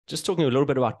Just talking a little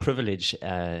bit about privilege.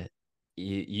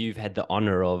 You've had the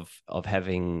honor of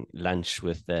having lunch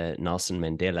with Nelson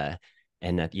Mandela,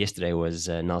 and that yesterday was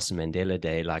Nelson Mandela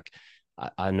Day. Like,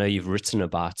 I know you've written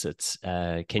about it.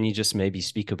 Can you just maybe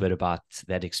speak a bit about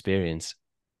that experience?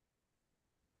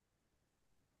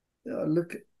 Yeah,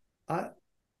 look, I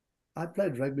I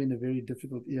played rugby in a very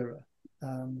difficult era.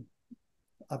 Um,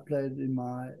 I played in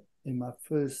my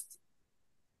first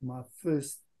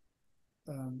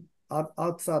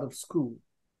outside of school.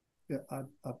 Yeah,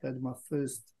 I played my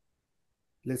first,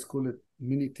 let's call it,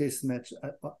 mini test match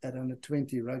at under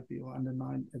 20 rugby, or under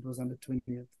nine. It was under 20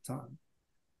 at the time.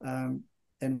 Um,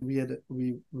 and we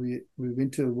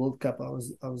went to a World Cup. I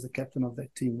was the captain of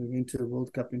that team. We went to a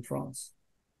World Cup in France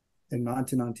in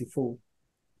 1994,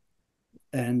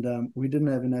 and we didn't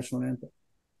have a national anthem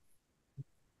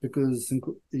because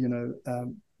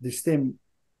the stem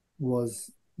was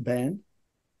banned,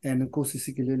 and of course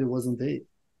Isikelele wasn't there,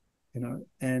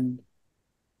 and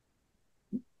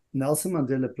Nelson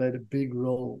Mandela played a big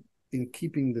role in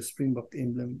keeping the Springbok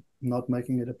emblem, not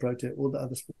making it a Protea. All the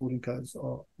other sporting codes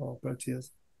are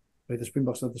Proteas, but the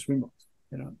Springboks are the Springboks,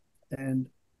 and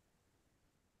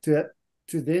to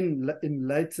to then in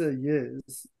later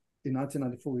years, in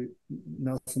 1994,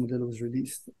 Nelson Mandela was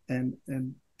released, and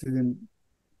to then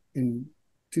in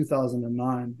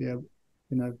 2009 be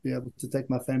able to take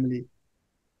my family.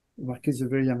 My kids were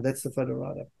very young. That's the photo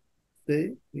right up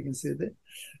there. You can see it there.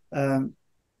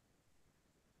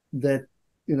 That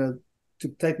to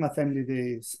take my family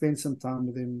there, spend some time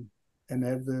with them, and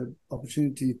have the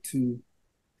opportunity to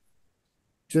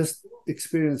just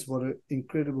experience what an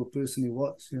incredible person he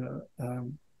was.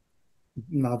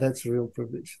 Now that's real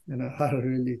privilege. I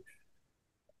really,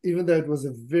 even though it was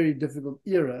a very difficult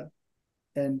era,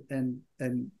 and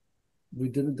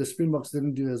the Springboks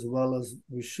didn't do as well as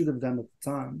we should have done at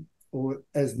the time, or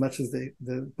as much as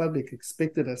the public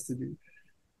expected us to do.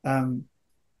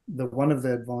 The one of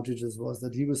the advantages was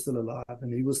that he was still alive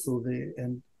and he was still there,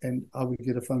 and I would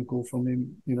get a phone call from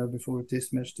him, before a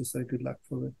test match to say good luck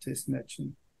for the test match.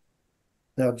 And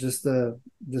yeah, just a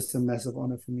massive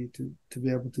honor for me to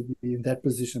be able to be in that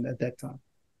position at that time.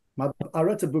 I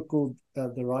wrote a book called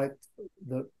the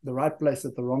right place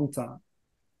at the wrong time.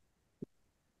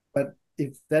 But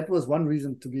if that was one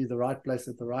reason to be the right place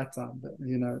at the right time,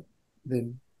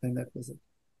 then that was it.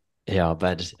 Yeah,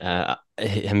 but I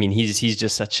mean, he's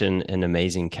just such an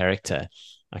amazing character.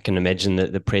 I can imagine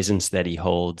that the presence that he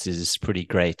holds is pretty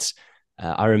great.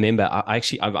 I remember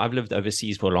I've lived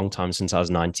overseas for a long time since I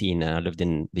was 19, and I lived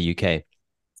in the UK.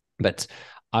 But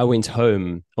I went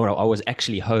home, or I was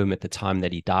actually home at the time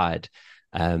that he died.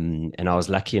 And I was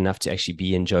lucky enough to actually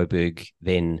be in Joburg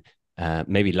then.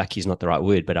 Maybe lucky is not the right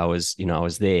word, but I was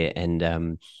there,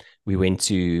 and we went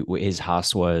to where his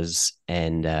house was,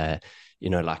 and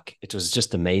like it was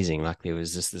just amazing. Like there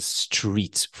was this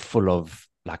street full of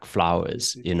like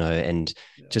flowers, and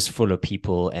Yeah. just full of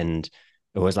people, and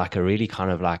it was like a really kind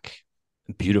of like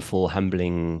beautiful,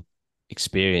 humbling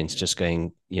experience, Yeah. just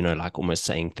going, like almost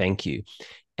saying thank you.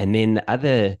 And then the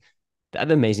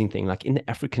other amazing thing, like in the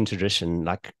African tradition,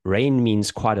 like rain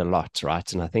means quite a lot, right?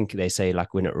 And I think they say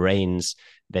like when it rains,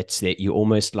 that's that you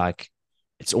almost like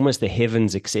it's almost the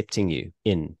heavens accepting you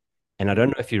in. And I don't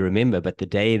know if you remember, but the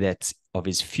day that of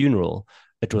his funeral,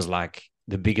 it was like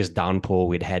the biggest downpour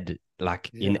we'd had like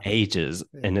in Yeah. ages.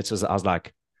 Yeah. And I was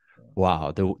like,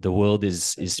 wow, the world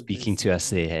is That's the speaking best. to us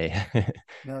there. Hey?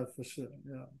 No, for sure.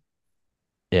 Yeah.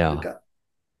 Yeah. Look,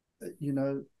 you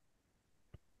know,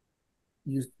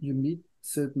 you meet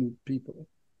certain people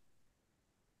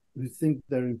who think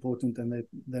they're important, and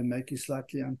they make you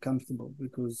slightly uncomfortable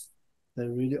because they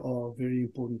really are very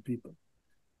important people.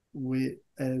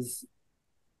 Whereas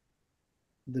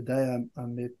the day I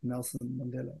met Nelson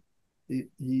Mandela,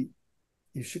 he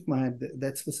shook my hand.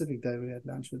 That specific day we had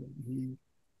lunch with him,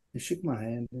 he shook my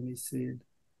hand and he said,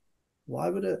 "Why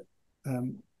would a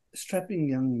strapping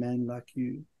young man like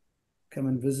you come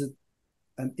and visit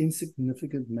an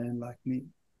insignificant man like me?"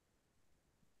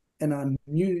 And I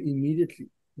knew immediately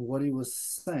what he was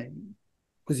saying,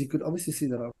 because he could obviously see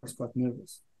that I was quite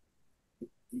nervous.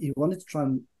 He wanted to try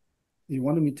and he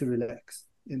wanted me to relax,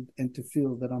 and to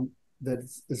feel that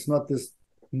it's not this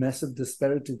massive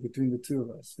disparity between the two of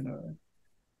us.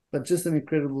 But just an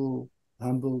incredible,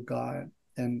 humble guy,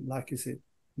 and like you said,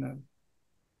 you know,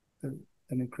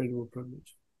 an incredible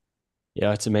privilege.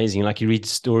 Yeah, it's amazing. Like you read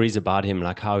stories about him,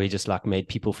 like how he just like made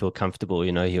people feel comfortable.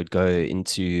 He would go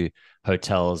into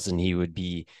hotels and he would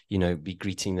be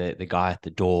greeting the guy at the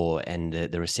door and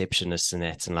the receptionist and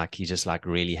that. And like he just like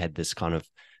really had this kind of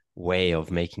way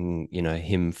of making,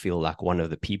 him feel like one of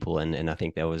the people. And I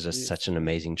think that was just Yes. such an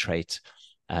amazing trait.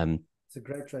 Um, It's a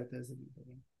great trait, isn't it?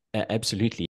 absolutely.